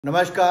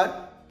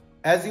Namaskar.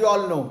 As you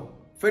all know,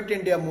 Fit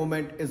India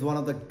movement is one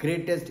of the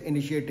greatest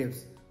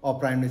initiatives of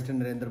Prime Minister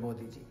Narendra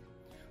Modi ji.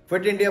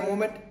 Fit India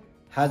movement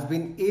has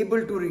been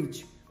able to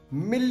reach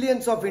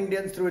millions of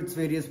Indians through its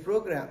various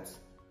programs,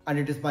 and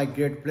it is my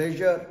great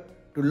pleasure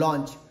to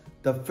launch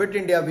the Fit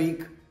India Week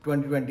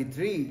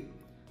 2023.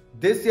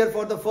 This year,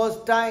 for the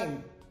first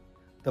time,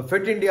 the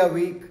Fit India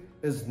Week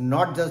is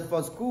not just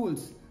for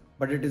schools,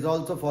 but it is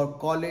also for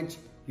college,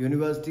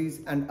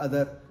 universities and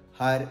other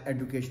higher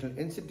educational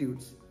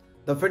institutes.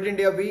 The Fit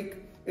India Week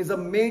is a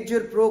major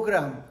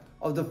program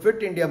of the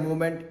Fit India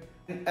movement,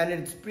 and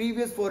its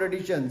previous 4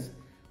 editions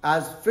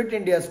as Fit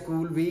India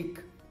School Week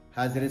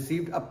has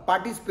received a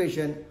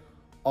participation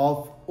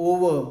of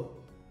over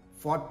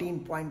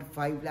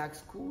 14.5 lakh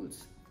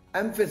schools,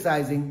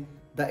 emphasizing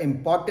the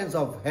importance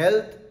of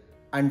health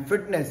and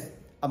fitness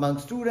among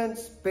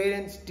students,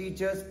 parents,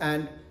 teachers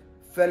and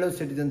fellow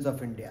citizens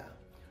of India.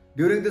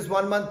 During this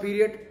 1 month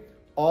period,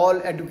 all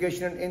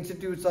educational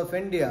institutes of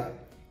India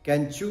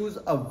can choose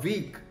a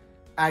week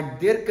at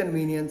their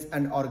convenience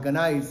and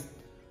organize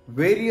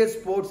various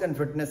sports and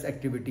fitness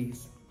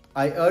activities.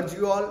 I urge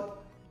you all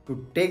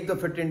to take the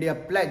Fit India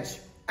pledge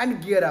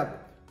and gear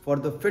up for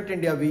the Fit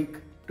India Week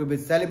to be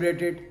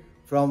celebrated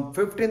from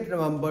 15th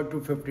November to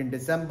 15th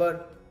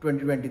December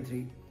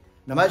 2023.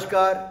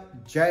 Namaskar,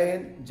 Jai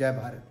Hind, Jai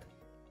Bharat.